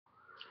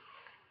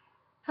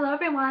Hello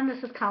everyone,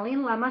 this is Colleen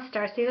Lemma,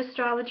 Starseed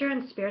Astrologer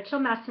and Spiritual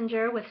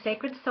Messenger with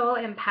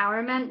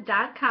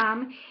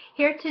SacredSoulEmpowerment.com,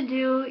 here to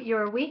do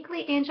your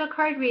weekly angel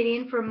card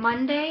reading for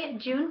Monday,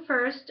 June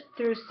 1st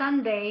through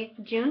Sunday,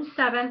 June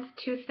 7th,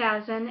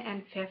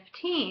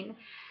 2015.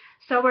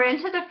 So we're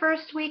into the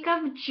first week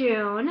of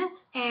June,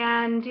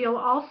 and you'll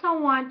also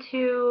want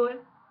to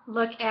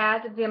look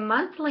at the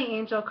monthly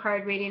angel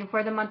card reading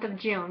for the month of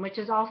June, which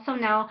is also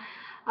now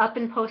up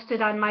and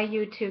posted on my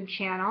YouTube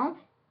channel.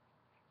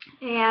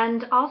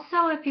 And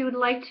also, if you would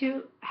like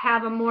to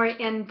have a more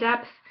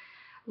in-depth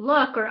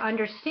look or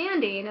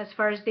understanding as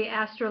far as the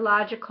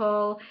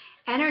astrological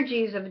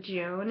energies of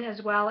June,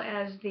 as well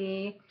as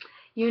the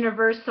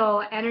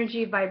universal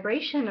energy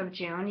vibration of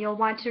June, you'll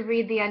want to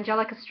read the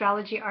Angelic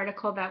Astrology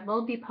article that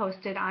will be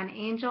posted on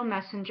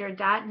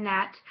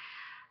angelmessenger.net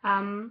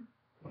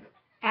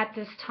at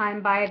this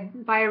time by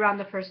around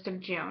the 1st of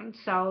June.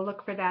 So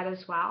look for that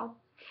as well.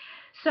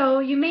 So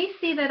you may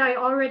see that I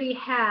already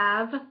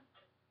have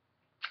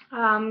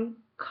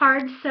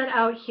cards set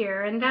out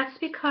here, and that's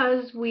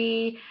because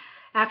we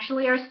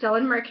actually are still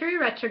in Mercury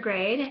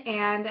retrograde,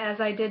 and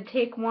as I did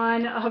take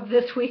one of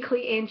this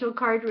weekly angel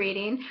card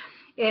reading,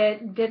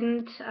 it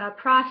didn't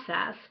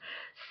process.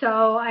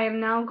 So I am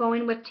now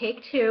going with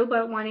take two,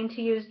 but wanting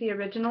to use the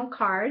original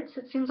cards.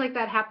 It seems like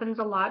that happens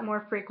a lot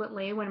more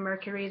frequently when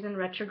Mercury is in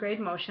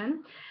retrograde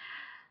motion.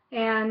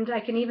 And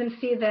I can even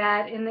see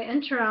that in the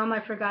interim, I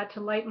forgot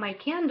to light my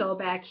candle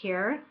back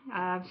here.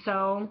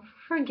 So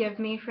forgive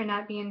me for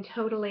not being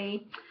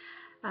totally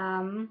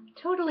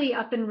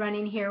up and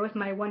running here with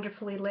my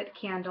wonderfully lit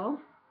candle.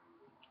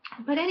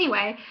 But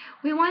anyway,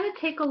 we want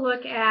to take a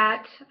look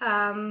at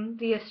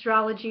the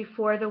astrology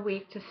for the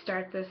week to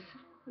start this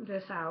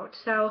out.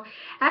 So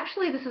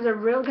actually this is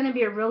going to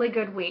be a really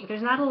good week.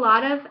 There's not a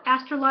lot of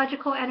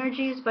astrological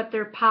energies, but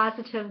they're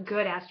positive,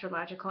 good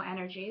astrological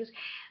energies.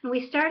 And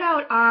we start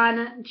out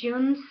on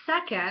June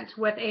 2nd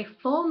with a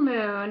full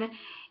moon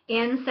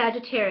in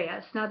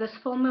Sagittarius. Now this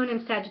full moon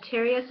in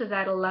Sagittarius is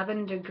at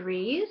 11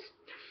 degrees.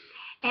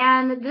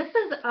 And this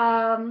is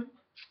an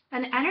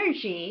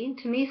energy,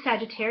 to me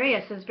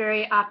Sagittarius is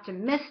very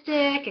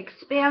optimistic,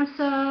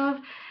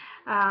 expansive,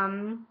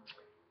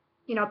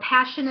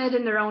 passionate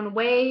in their own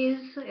ways,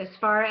 as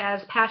far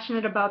as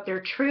passionate about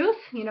their truth.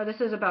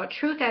 This is about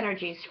truth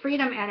energies,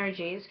 freedom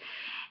energies,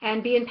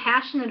 and being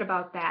passionate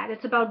about that.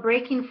 It's about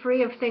breaking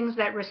free of things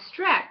that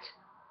restrict,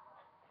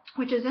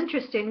 which is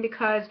interesting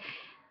because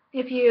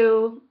if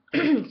you,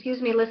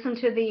 listen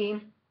to the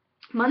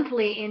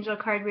monthly angel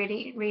card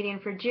reading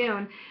for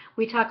June,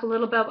 we talk a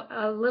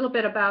little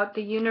bit about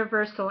the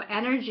universal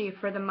energy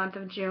for the month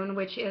of June,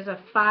 which is a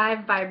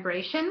 5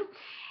 vibration,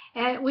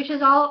 which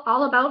is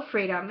all about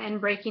freedom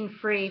and breaking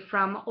free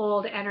from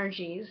old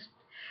energies.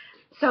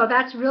 So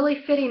that's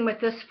really fitting with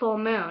this full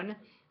moon.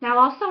 Now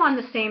also on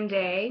the same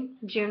day,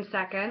 June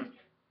 2nd,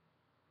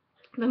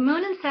 the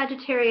moon in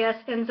Sagittarius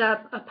ends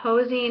up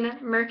opposing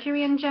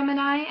Mercury in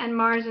Gemini and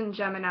Mars in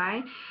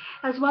Gemini,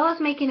 as well as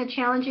making a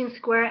challenging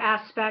square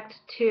aspect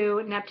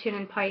to Neptune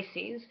in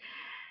Pisces.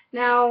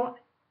 Now,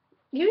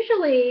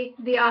 usually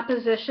the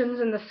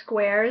oppositions and the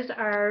squares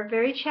are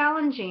very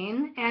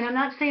challenging, and I'm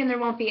not saying there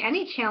won't be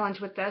any challenge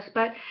with this,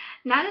 but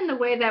not in the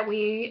way that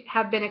we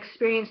have been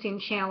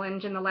experiencing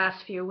challenge in the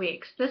last few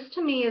weeks. This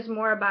to me is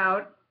more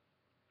about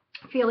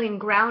feeling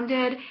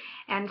grounded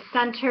and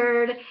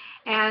centered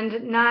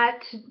and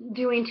not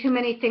doing too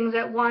many things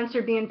at once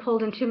or being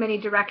pulled in too many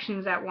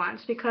directions at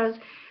once, because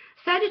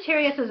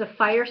Sagittarius is a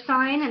fire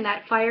sign, and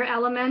that fire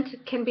element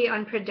can be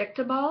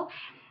unpredictable.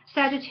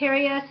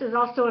 Sagittarius is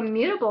also a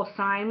mutable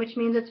sign, which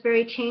means it's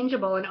very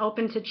changeable and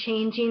open to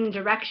changing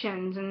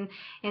directions and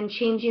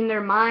changing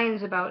their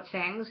minds about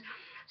things.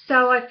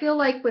 So I feel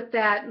like with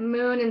that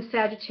moon in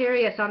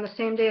Sagittarius on the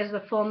same day as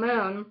the full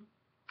moon,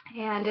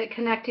 and it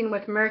connecting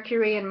with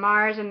Mercury and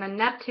Mars and then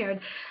Neptune,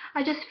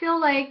 I just feel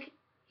like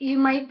you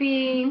might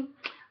be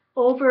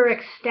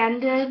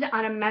overextended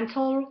on a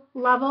mental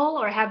level,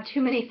 or have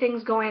too many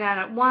things going on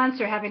at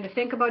once, or having to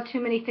think about too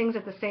many things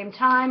at the same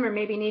time, or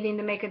maybe needing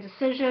to make a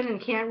decision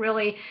and can't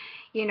really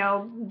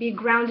be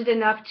grounded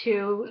enough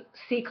to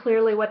see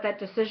clearly what that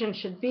decision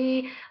should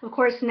be. Of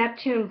course,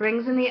 Neptune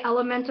brings in the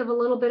element of a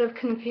little bit of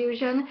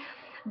confusion,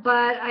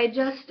 but I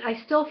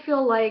still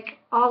feel like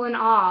all in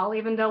all,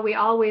 even though we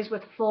always,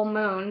 with full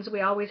moons, we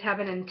always have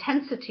an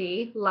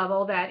intensity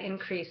level that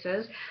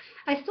increases,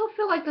 I still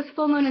feel like this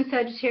full moon in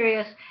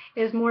Sagittarius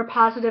is more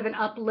positive and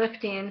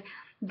uplifting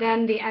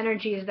than the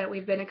energies that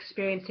we've been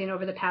experiencing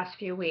over the past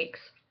few weeks.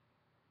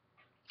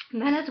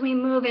 And then as we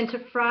move into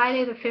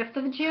Friday, the 5th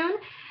of June,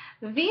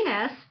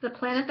 Venus, the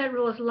planet that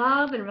rules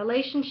love and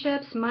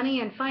relationships,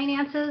 money and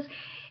finances,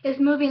 is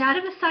moving out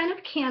of the sign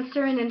of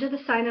Cancer and into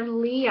the sign of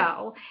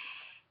Leo.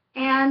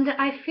 And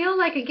I feel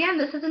like, again,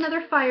 this is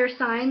another fire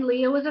sign.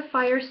 Leo is a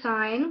fire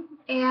sign,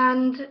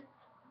 and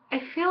I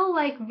feel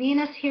like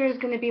Venus here is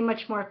going to be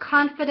much more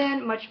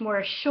confident, much more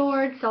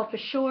assured,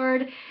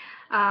 self-assured.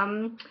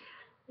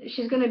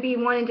 She's going to be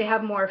wanting to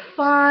have more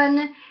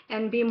fun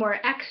and be more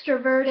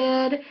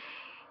extroverted.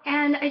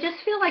 And I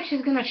just feel like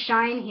she's going to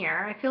shine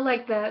here. I feel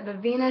like the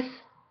Venus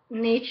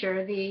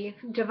nature, the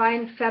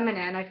divine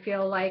feminine, I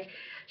feel like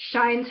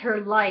shines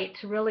her light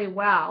really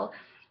well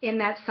in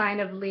that sign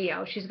of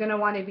Leo. She's going to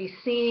want to be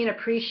seen,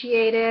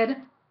 appreciated,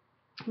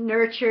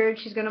 nurtured.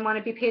 She's going to want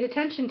to be paid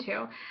attention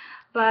to.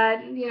 But,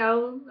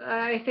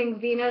 I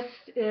think Venus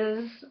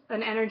is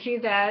an energy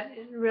that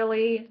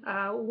really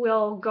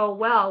will go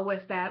well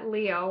with that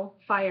Leo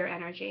fire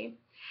energy.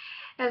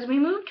 As we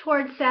move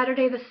towards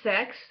Saturday the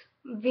 6th,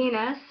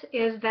 Venus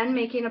is then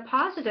making a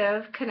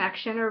positive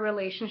connection or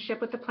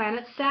relationship with the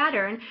planet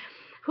Saturn,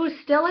 who's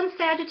still in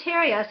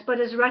Sagittarius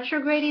but is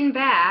retrograding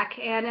back.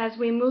 And as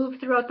we move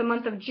throughout the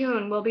month of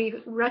June, we'll be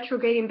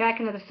retrograding back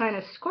into the sign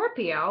of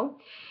Scorpio,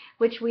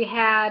 which we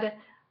had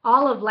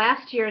all of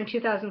last year in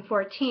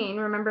 2014.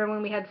 Remember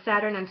when we had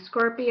Saturn and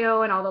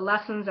Scorpio and all the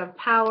lessons of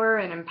power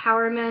and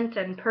empowerment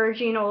and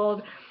purging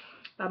old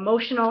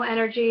emotional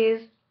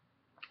energies?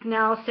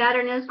 Now,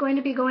 Saturn is going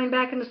to be going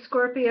back into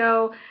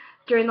Scorpio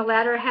during the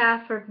latter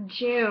half of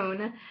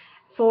June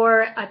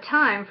for a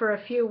time, for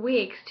a few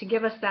weeks, to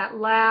give us that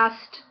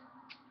last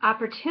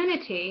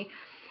opportunity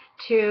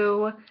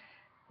to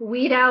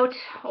weed out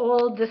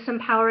old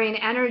disempowering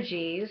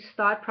energies,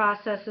 thought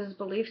processes,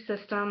 belief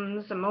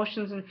systems,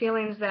 emotions, and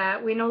feelings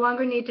that we no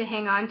longer need to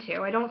hang on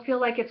to. I don't feel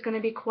like it's going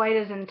to be quite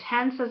as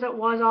intense as it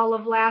was all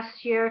of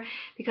last year,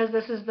 because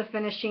this is the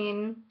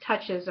finishing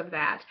touches of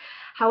that.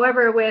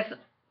 However, with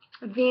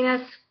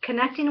Venus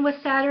connecting with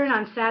Saturn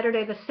on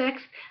Saturday the 6th,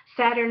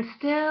 Saturn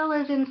still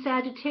is in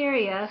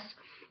Sagittarius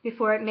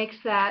before it makes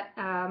that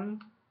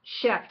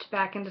shift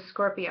back into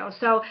Scorpio.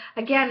 So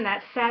again,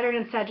 that Saturn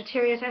and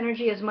Sagittarius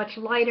energy is much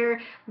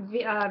lighter.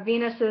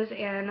 Venus is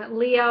in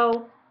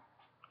Leo,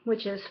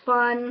 which is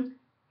fun,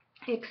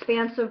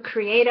 expansive,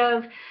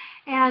 creative.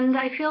 And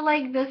I feel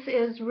like this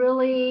is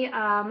really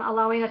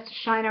allowing us to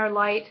shine our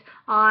light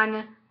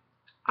on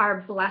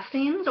our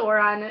blessings, or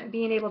on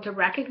being able to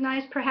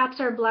recognize perhaps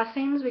our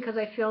blessings, because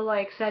I feel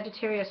like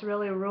Sagittarius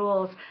really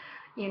rules,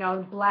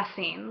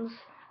 blessings.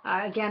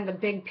 Again, the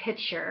big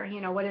picture,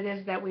 what it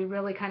is that we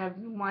really kind of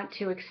want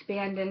to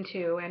expand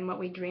into and what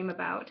we dream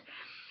about.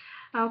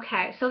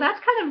 Okay, so that's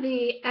kind of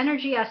the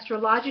energy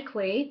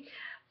astrologically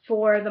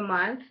for the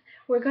month.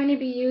 We're going to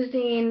be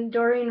using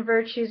Doreen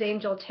Virtue's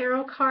Angel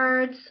Tarot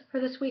cards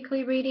for this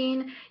weekly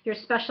reading. Your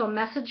special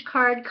message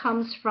card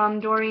comes from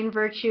Doreen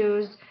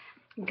Virtue's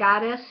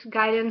Goddess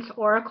Guidance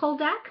Oracle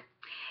deck.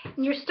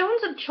 And your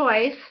stones of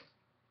choice,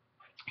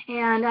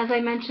 and as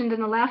I mentioned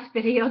in the last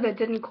video that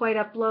didn't quite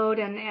upload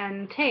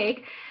and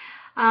take,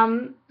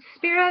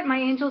 Spirit, my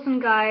angels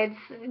and guides,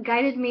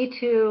 guided me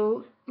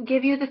to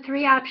give you the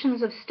 3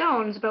 options of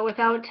stones, but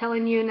without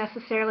telling you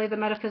necessarily the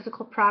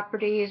metaphysical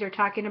properties or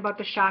talking about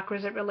the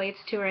chakras it relates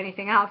to or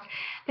anything else.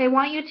 They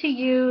want you to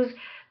use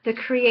the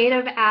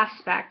creative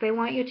aspect. They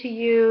want you to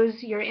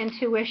use your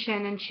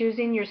intuition in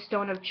choosing your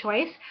stone of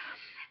choice.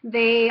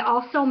 They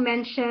also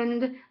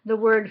mentioned the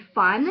word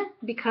fun,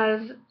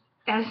 because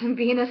as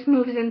Venus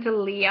moves into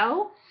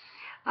Leo,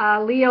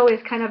 Leo is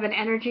kind of an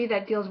energy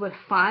that deals with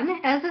fun,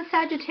 as is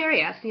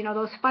Sagittarius.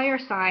 Those fire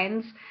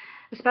signs,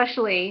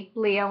 especially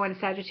Leo and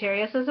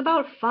Sagittarius, is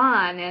about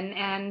fun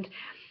and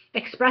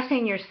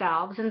expressing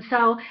yourselves. And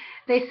so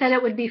they said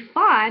it would be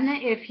fun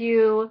if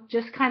you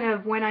just kind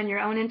of went on your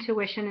own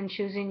intuition and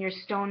choosing your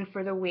stone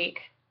for the week.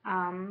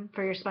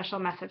 For your special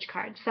message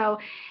card. So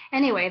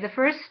anyway, the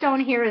first stone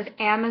here is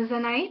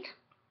Amazonite,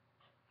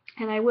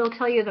 and I will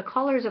tell you the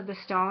colors of the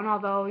stone,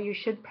 although you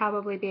should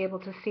probably be able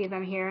to see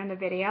them here in the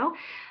video.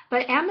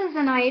 But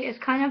Amazonite is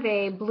kind of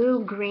a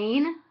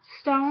blue-green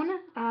stone,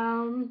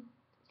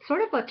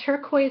 sort of a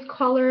turquoise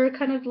color,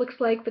 kind of looks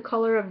like the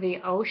color of the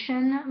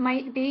ocean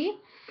might be.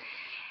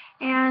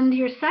 And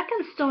your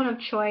second stone of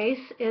choice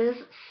is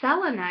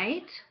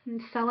Selenite.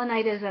 And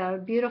Selenite is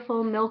a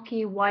beautiful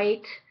milky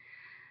white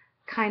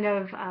kind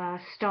of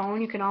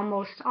stone. You can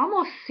almost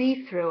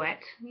see through it.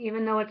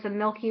 Even though it's a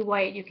milky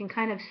white, you can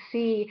kind of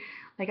see,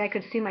 like I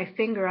could see my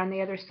finger on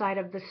the other side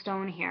of the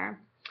stone here.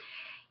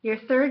 Your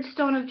third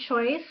stone of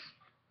choice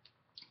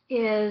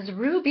is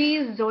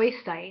ruby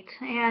zoisite,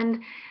 and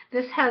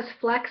this has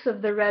flecks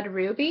of the red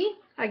ruby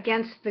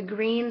against the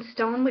green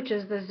stone, which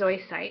is the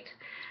zoisite.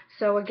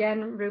 So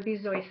again, ruby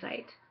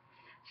zoisite.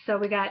 So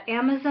we got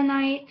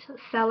Amazonite,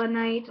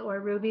 Selenite,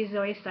 or ruby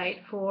zoisite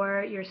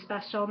for your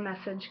special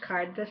message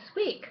card this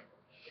week.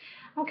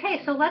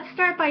 Okay, so let's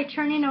start by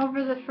turning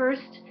over the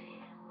first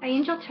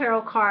Angel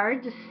Tarot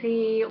card to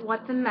see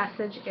what the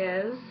message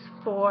is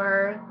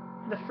for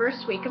the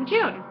first week of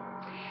June.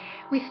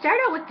 We start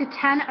out with the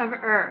Ten of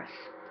Earth.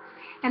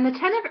 And the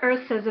Ten of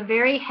Earth says a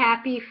very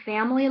happy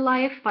family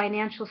life,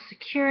 financial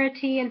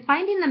security, and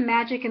finding the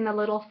magic in the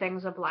little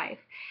things of life.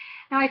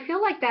 Now, I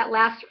feel like that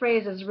last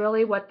phrase is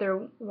really what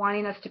they're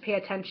wanting us to pay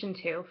attention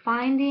to.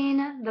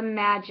 Finding the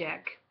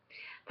magic.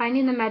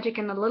 Finding the magic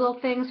in the little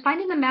things.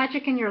 Finding the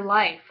magic in your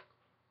life.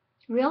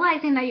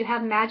 Realizing that you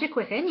have magic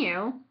within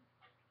you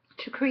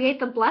to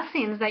create the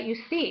blessings that you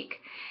seek.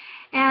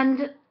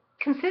 And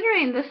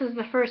considering this is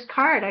the first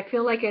card, I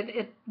feel like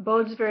it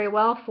bodes very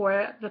well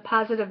for the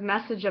positive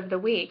message of the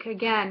week.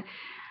 Again,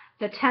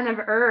 the 10 of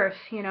Earth,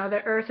 you know,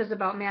 the Earth is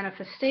about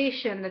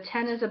manifestation. The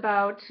 10 is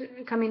about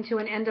coming to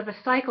an end of a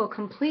cycle,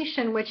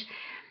 completion, which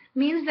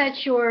means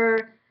that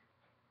you're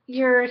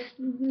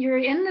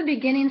in the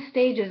beginning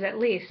stages, at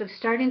least, of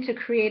starting to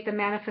create the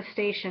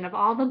manifestation of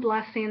all the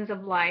blessings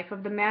of life,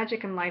 of the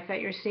magic in life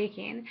that you're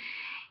seeking.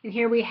 And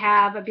here we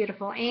have a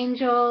beautiful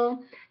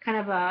angel, kind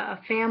of a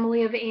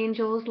family of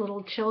angels,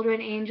 little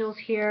children angels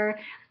here.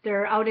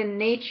 They're out in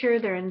nature,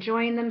 they're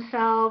enjoying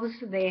themselves.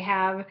 They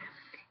have,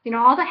 you know,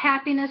 all the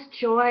happiness,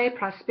 joy,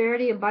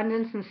 prosperity,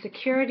 abundance, and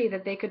security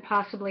that they could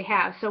possibly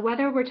have. So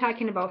whether we're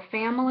talking about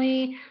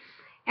family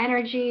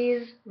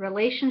energies,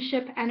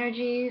 relationship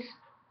energies,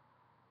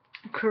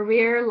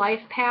 career,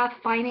 life path,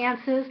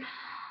 finances,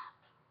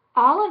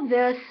 all of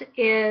this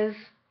is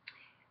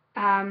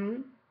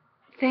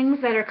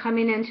things that are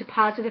coming into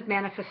positive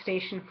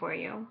manifestation for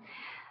you.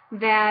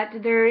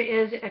 That there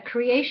is a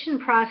creation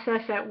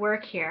process at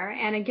work here.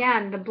 And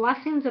again, the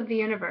blessings of the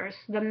universe,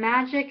 the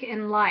magic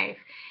in life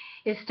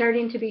is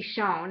starting to be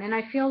shown. And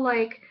I feel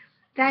like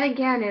that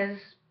again is,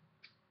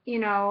 you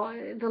know,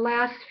 the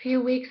last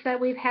few weeks that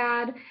we've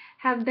had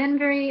have been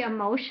very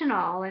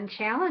emotional and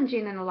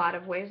challenging in a lot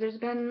of ways. There's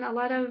been a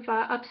lot of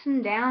ups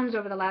and downs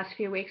over the last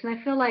few weeks. And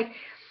I feel like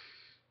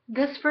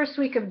this first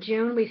week of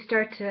June, we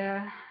start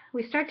to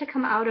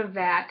come out of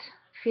that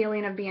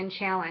feeling of being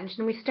challenged,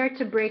 and we start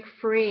to break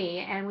free,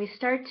 and we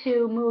start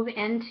to move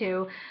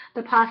into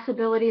the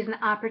possibilities and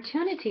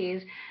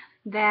opportunities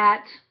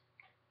that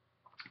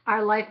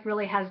our life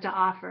really has to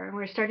offer. And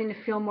we're starting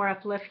to feel more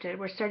uplifted.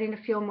 We're starting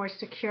to feel more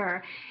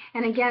secure.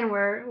 And again,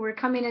 we're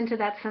coming into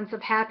that sense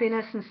of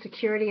happiness and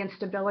security and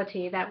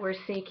stability that we're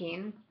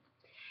seeking.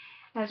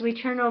 As we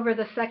turn over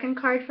the second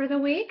card for the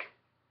week,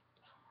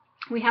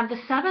 we have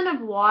the Seven of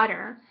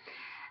Water.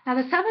 Now,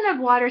 the Seven of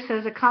Water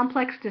says a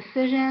complex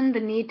decision, the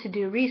need to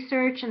do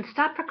research, and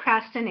stop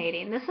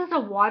procrastinating. This is a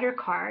water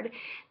card,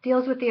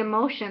 deals with the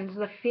emotions,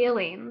 the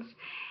feelings.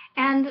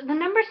 And the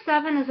number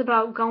 7 is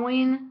about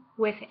going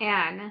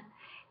within.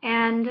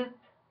 And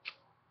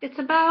it's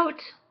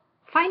about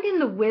finding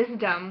the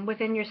wisdom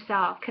within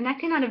yourself,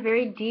 connecting on a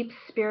very deep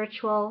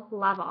spiritual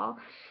level.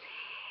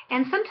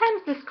 And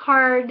sometimes this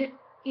card,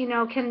 you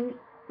know, can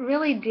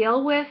really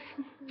deal with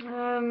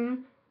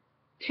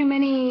too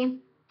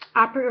many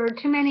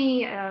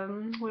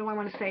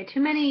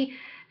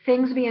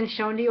things being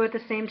shown to you at the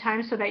same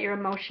time so that you're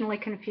emotionally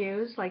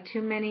confused, like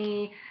too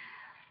many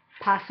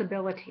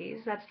possibilities.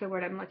 That's the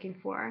word I'm looking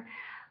for.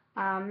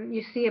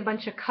 You see a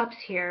bunch of cups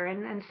here,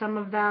 and some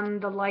of them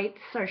the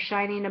lights are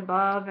shining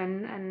above,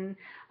 and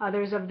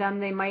others of them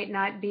they might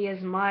not be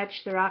as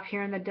much. They're off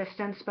here in the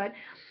distance, but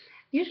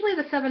usually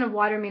the Seven of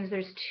Water means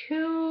there's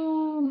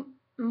too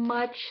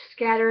much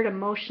scattered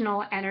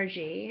emotional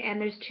energy, and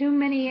there's too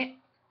many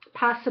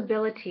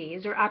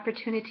possibilities or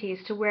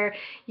opportunities to where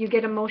you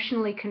get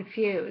emotionally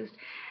confused.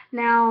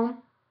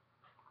 Now,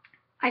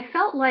 I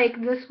felt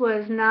like this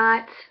was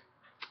not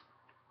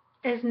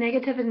as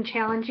negative and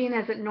challenging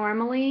as it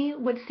normally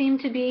would seem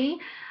to be.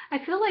 I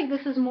feel like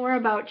this is more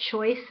about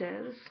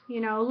choices.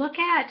 You know, look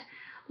at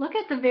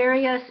the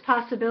various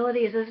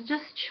possibilities as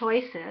just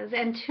choices,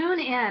 and tune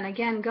in.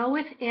 Again, go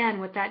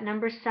within with that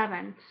number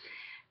 7.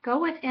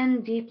 Go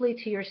within deeply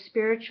to your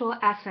spiritual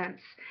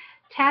essence.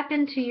 Tap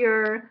into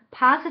your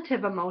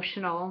positive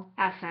emotional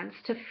essence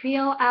to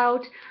feel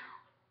out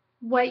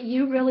what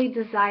you really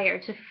desire,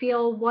 to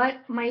feel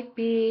what might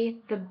be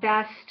the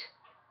best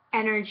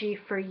energy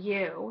for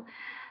you.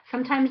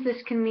 Sometimes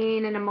this can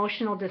mean an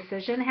emotional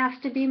decision has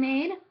to be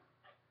made,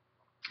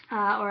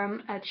 or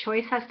a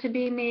choice has to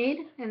be made,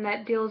 and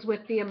that deals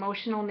with the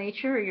emotional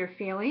nature or your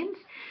feelings.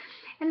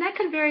 And that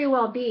could very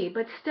well be,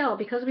 but still,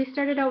 because we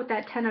started out with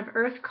that 10 of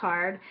Earth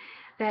card,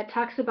 that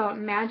talks about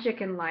magic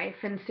in life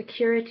and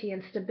security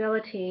and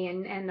stability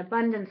and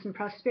abundance and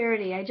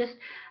prosperity. I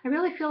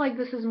really feel like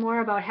this is more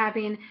about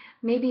having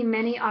maybe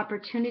many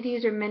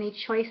opportunities or many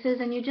choices,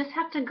 and you just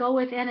have to go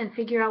within and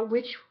figure out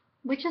which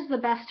is the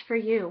best for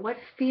you, what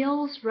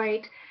feels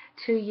right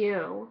to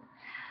you.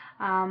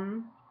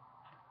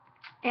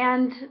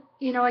 And,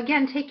 you know,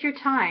 again, take your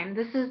time.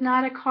 This is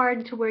not a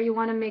card to where you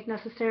want to make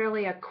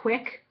necessarily a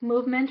quick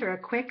movement or a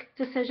quick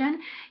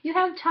decision. You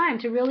have time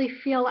to really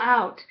feel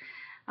out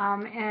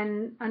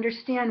and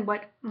understand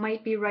what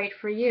might be right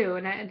for you.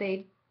 And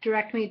they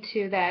direct me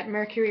to that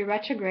Mercury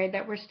retrograde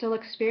that we're still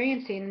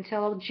experiencing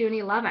until June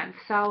 11th.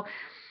 So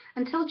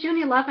until June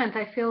 11th,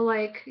 I feel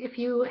like if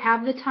you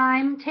have the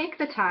time, take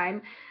the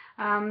time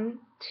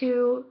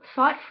to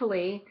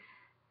thoughtfully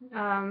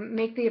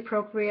make the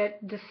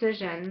appropriate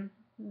decision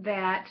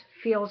that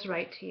feels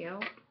right to you.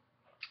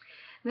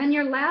 Then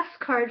your last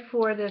card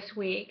for this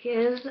week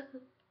is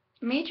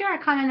Major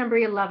Arcana number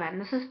 11.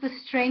 This is the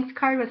Strength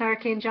card with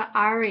Archangel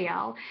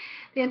Ariel.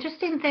 The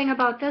interesting thing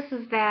about this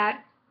is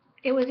that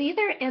it was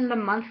either in the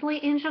monthly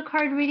angel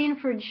card reading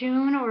for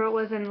June or it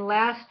was in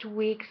last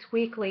week's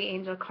weekly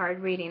angel card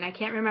reading. I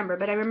can't remember,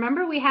 but I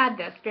remember we had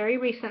this very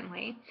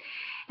recently.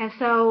 And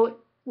so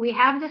we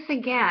have this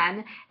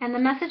again, and the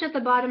message at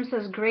the bottom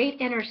says great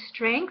inner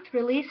strength,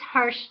 release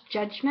harsh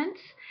judgments,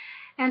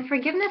 and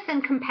forgiveness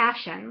and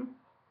compassion.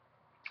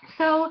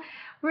 So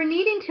we're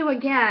needing to,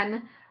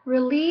 again,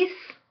 release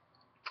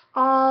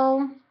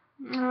all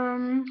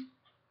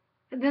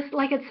this,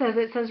 like it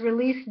says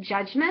release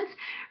judgments.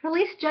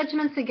 Release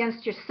judgments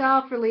against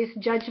yourself, release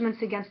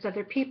judgments against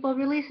other people,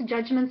 release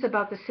judgments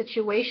about the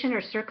situation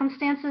or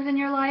circumstances in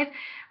your life,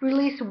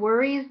 release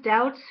worries,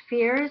 doubts,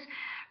 fears.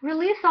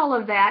 Release all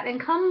of that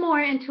and come more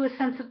into a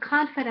sense of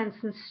confidence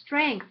and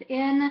strength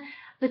in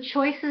the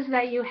choices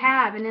that you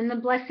have and in the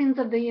blessings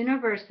of the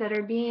universe that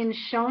are being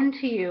shown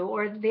to you,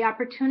 or the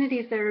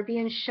opportunities that are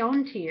being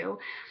shown to you.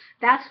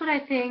 That's what I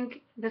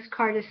think this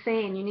card is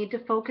saying. You need to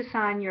focus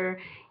on your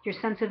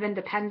sense of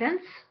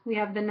independence. We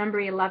have the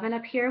number 11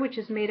 up here, which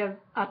is made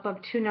up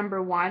of 2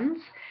 number 1s,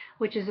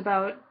 which is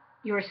about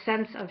your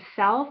sense of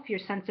self, your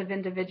sense of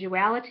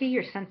individuality,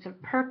 your sense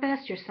of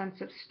purpose, your sense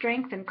of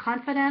strength and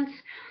confidence.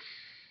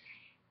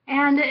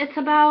 And it's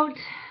about,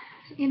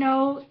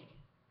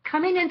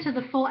 coming into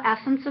the full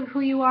essence of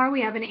who you are.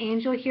 We have an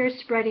angel here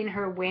spreading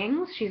her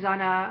wings. She's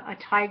on a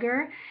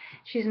tiger.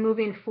 She's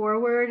moving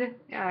forward,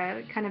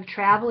 kind of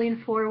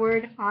traveling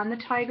forward on the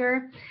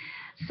tiger.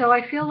 So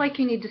I feel like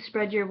you need to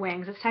spread your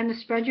wings. It's time to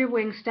spread your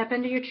wings, step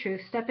into your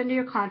truth, step into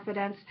your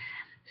confidence,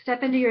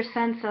 step into your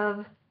sense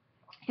of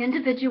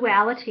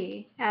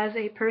individuality as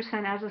a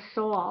person, as a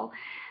soul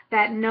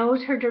that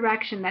knows her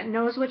direction, that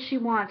knows what she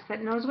wants,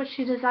 that knows what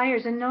she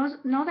desires, and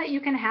know that you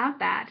can have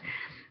that.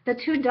 The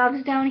 2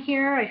 doves down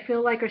here, I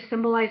feel like, are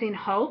symbolizing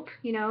hope.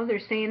 They're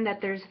saying that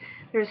there's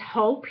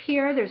hope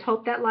here. There's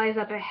hope that lies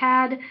up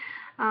ahead.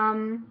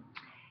 And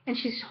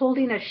she's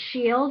holding a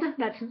shield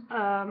that's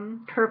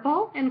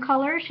purple in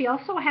color. She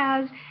also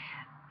has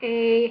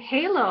a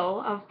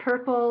halo of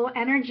purple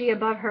energy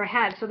above her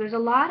head. So there's a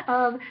lot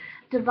of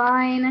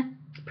divine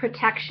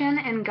protection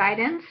and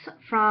guidance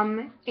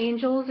from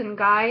angels and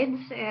guides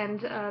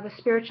and the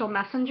spiritual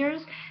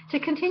messengers to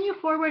continue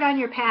forward on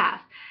your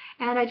path.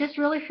 And I just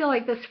really feel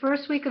like this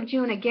first week of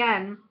June,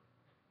 again,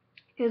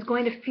 is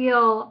going to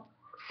feel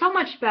so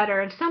much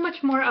better and so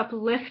much more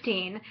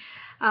uplifting.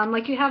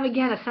 Like you have,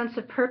 again, a sense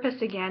of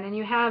purpose again, and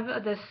you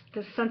have this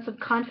sense of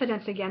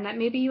confidence again that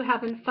maybe you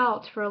haven't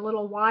felt for a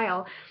little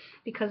while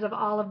because of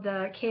all of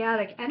the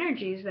chaotic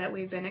energies that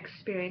we've been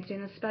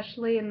experiencing,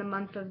 especially in the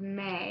month of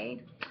May.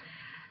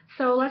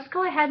 So let's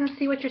go ahead and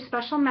see what your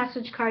special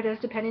message card is,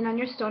 depending on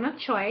your stone of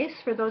choice.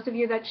 For those of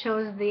you that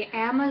chose the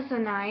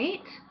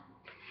Amazonite,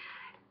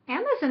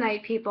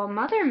 people,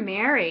 Mother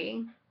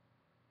Mary,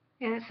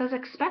 and it says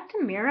expect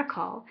a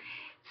miracle.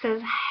 It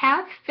says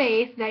have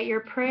faith that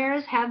your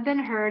prayers have been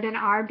heard and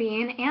are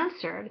being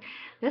answered.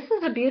 This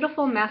is a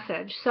beautiful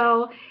message.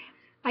 So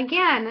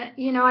again,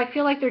 I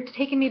feel like they're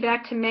taking me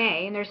back to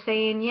May, and they're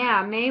saying,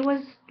 yeah, May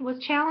was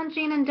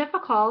challenging and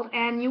difficult,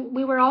 and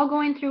we were all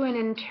going through an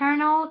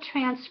internal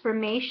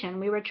transformation.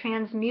 We were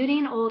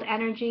transmuting old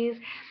energies.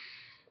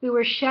 We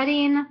were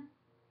shedding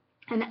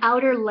an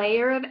outer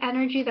layer of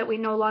energy that we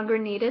no longer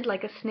needed,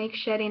 like a snake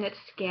shedding its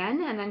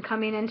skin, and then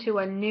coming into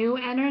a new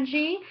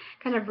energy,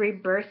 kind of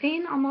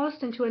rebirthing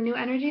almost into a new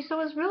energy. So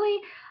it was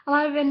really a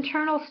lot of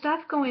internal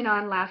stuff going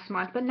on last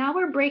month, but now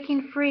we're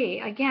breaking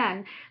free.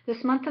 Again,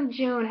 this month of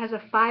June has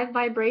a 5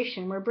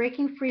 vibration. We're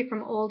breaking free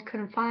from old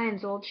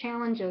confines, old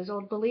challenges,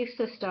 old belief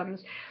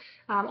systems,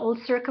 old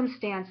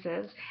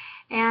circumstances,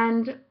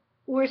 and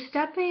we're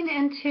stepping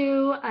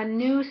into a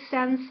new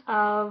sense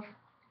of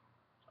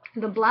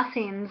the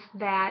blessings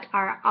that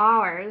are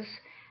ours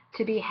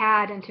to be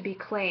had and to be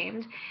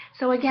claimed.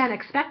 So again,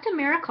 expect a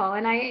miracle.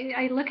 And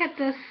I look at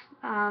this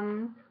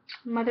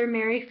Mother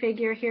Mary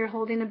figure here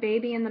holding a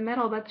baby in the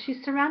middle, but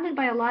she's surrounded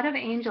by a lot of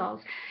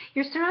angels.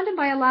 You're surrounded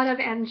by a lot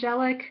of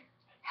angelic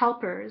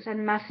helpers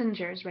and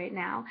messengers right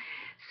now.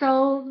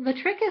 So the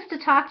trick is to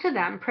talk to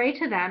them, pray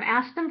to them,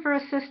 ask them for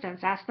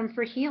assistance, ask them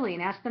for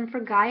healing, ask them for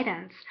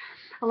guidance.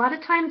 A lot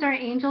of times our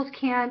angels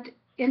can't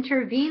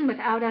intervene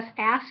without us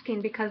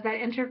asking because that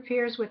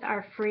interferes with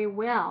our free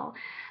will.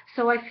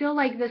 So I feel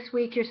like this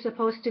week you're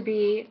supposed to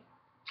be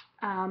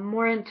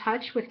more in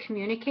touch with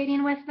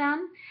communicating with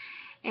them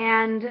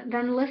and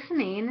then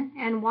listening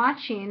and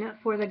watching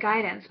for the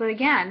guidance. But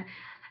again,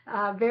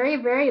 very,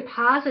 very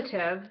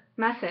positive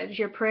message.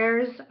 Your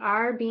prayers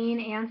are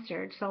being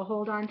answered, so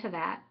hold on to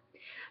that.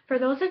 For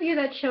those of you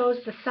that chose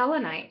the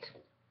selenite,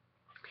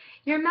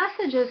 your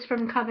message is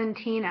from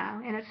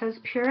Coventina, and it says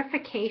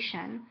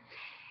purification.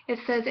 It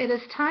says, it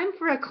is time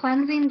for a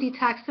cleansing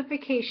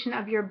detoxification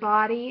of your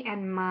body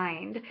and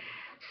mind.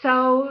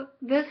 So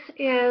this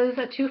is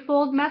a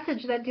twofold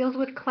message that deals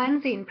with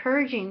cleansing,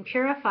 purging,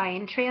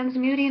 purifying,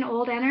 transmuting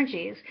old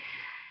energies.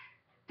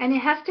 And it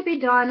has to be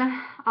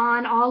done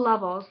on all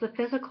levels, the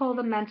physical,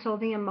 the mental,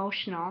 the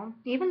emotional,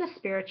 even the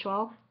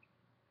spiritual.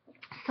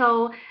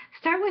 So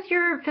start with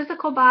your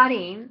physical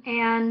body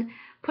and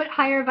put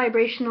higher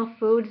vibrational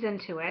foods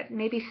into it.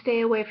 Maybe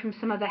stay away from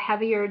some of the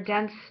heavier,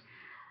 dense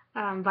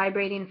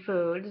vibrating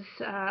foods.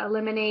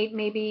 Eliminate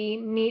maybe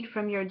meat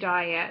from your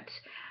diet.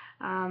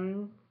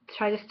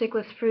 Try to stick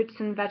with fruits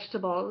and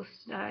vegetables,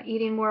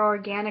 eating more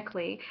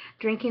organically,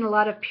 drinking a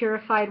lot of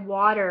purified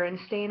water, and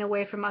staying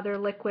away from other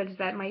liquids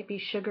that might be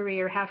sugary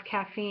or have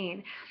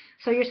caffeine.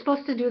 So you're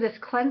supposed to do this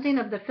cleansing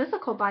of the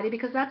physical body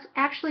because that's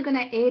actually going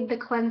to aid the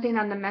cleansing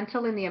on the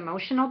mental and the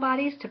emotional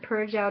bodies, to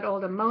purge out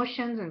old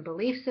emotions and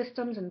belief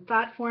systems and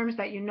thought forms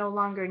that you no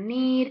longer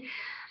need.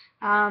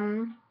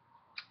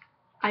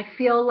 I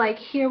feel like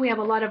here we have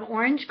a lot of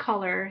orange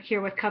color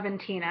here with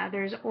Coventina.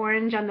 There's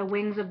orange on the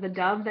wings of the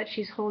dove that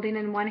she's holding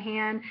in one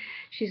hand.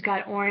 She's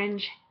got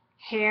orange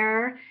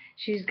hair.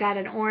 She's got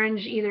an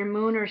orange either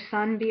moon or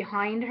sun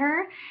behind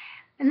her.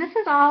 And this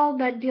is all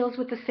that deals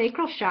with the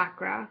sacral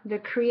chakra, the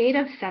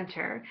creative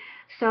center.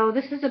 So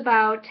this is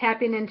about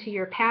tapping into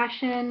your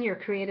passion, your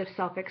creative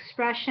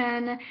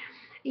self-expression,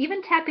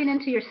 even tapping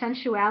into your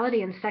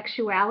sensuality and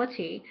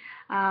sexuality.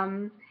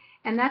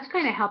 And that's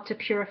going to help to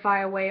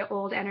purify away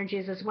old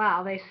energies as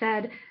well. They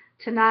said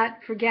to not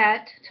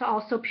forget to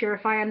also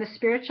purify on the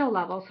spiritual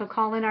level. So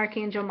call in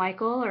Archangel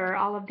Michael or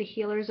all of the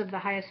healers of the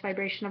highest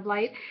vibration of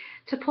light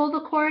to pull the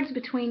cords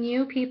between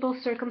you, people,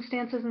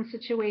 circumstances, and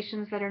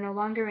situations that are no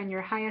longer in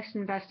your highest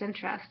and best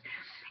interest.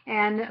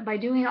 And by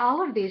doing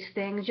all of these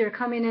things, you're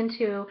coming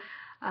into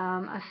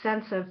a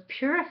sense of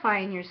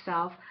purifying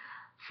yourself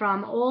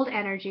from old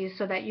energies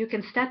so that you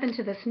can step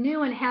into this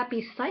new and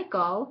happy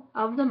cycle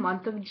of the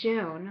month of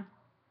June.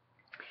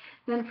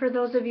 Then for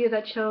those of you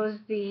that chose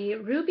the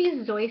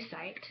Ruby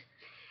Zoisite,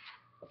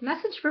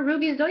 message for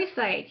Ruby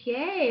Zoisite,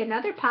 yay,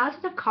 another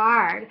positive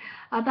card,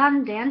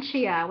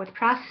 Abundantia with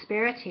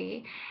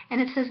prosperity. And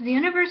it says the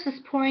universe is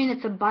pouring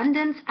its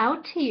abundance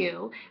out to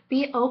you.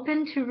 Be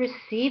open to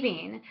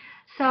receiving.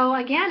 So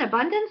again,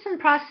 abundance and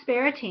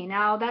prosperity.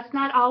 Now, that's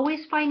not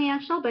always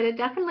financial, but it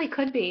definitely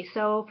could be.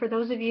 So for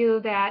those of you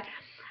that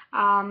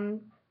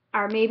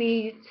are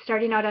maybe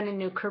starting out on a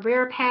new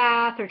career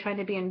path, or trying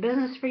to be in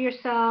business for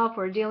yourself,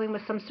 or dealing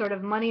with some sort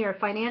of money or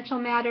financial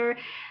matter,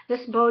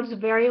 this bodes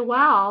very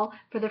well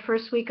for the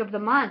first week of the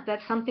month, that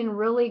something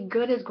really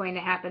good is going to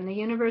happen. The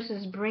universe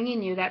is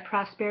bringing you that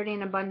prosperity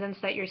and abundance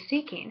that you're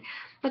seeking.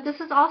 But this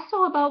is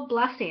also about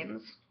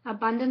blessings.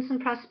 Abundance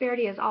and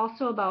prosperity is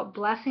also about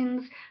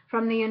blessings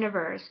from the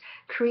universe,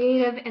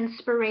 creative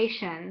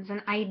inspirations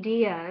and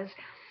ideas,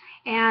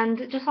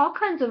 and just all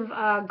kinds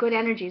of good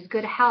energies,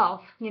 good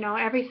health,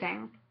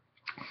 everything.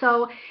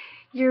 So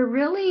you're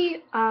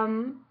really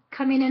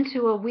coming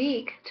into a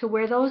week to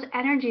where those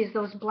energies,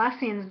 those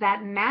blessings,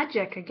 that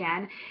magic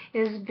again,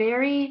 is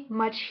very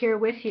much here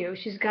with you.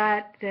 She's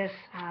got this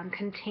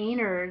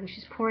container, and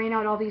she's pouring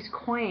out all these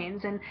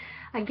coins. And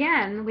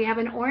again, we have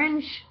an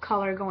orange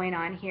color going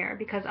on here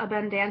because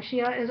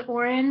Abundantia is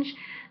orange.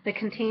 The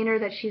container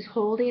that she's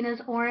holding is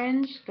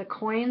orange. The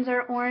coins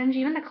are orange,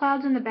 even the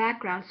clouds in the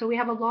background. So we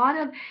have a lot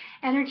of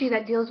energy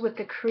that deals with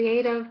the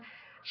creative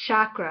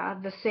chakra,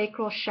 the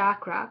sacral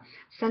chakra,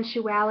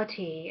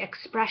 sensuality,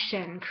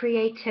 expression,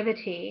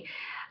 creativity.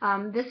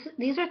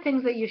 These are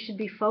things that you should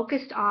be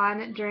focused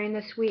on during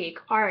this week.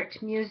 Art,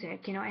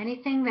 music,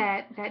 anything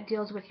that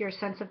deals with your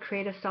sense of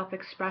creative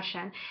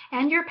self-expression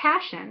and your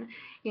passion.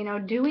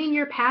 Doing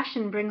your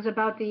passion brings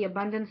about the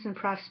abundance and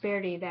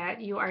prosperity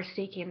that you are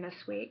seeking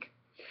this week.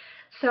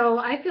 So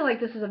I feel like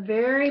this is a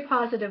very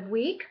positive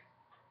week.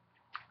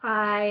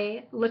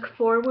 I look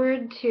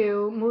forward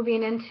to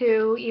moving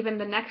into even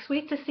the next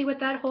week to see what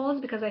that holds,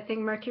 because I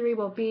think Mercury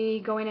will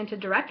be going into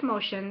direct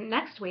motion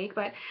next week.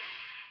 But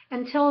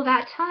until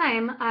that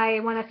time, I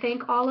want to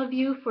thank all of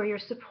you for your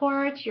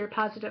support, your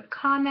positive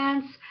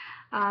comments,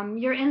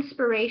 your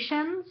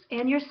inspirations,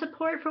 and your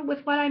support with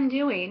what I'm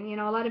doing.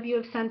 A lot of you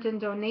have sent in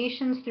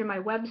donations through my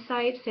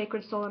website,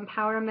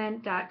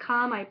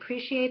 sacredsoulempowerment.com. I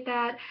appreciate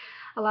that.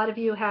 A lot of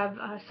you have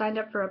signed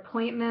up for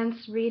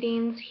appointments,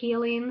 readings,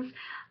 healings.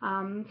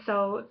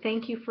 So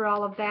thank you for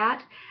all of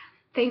that.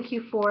 Thank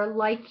you for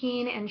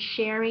liking and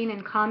sharing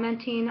and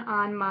commenting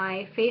on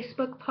my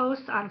Facebook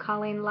posts on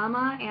Colleen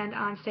Lemma and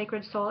on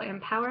Sacred Soul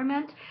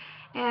Empowerment,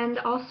 and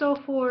also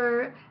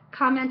for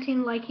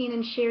commenting, liking,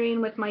 and sharing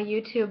with my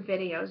YouTube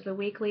videos, the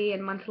weekly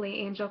and monthly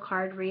angel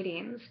card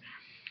readings.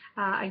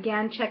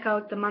 Again, check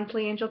out the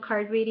monthly angel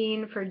card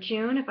reading for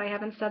June if I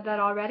haven't said that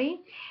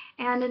already.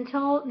 And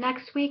until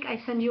next week,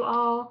 I send you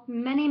all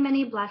many,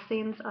 many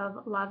blessings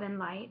of love and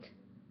light.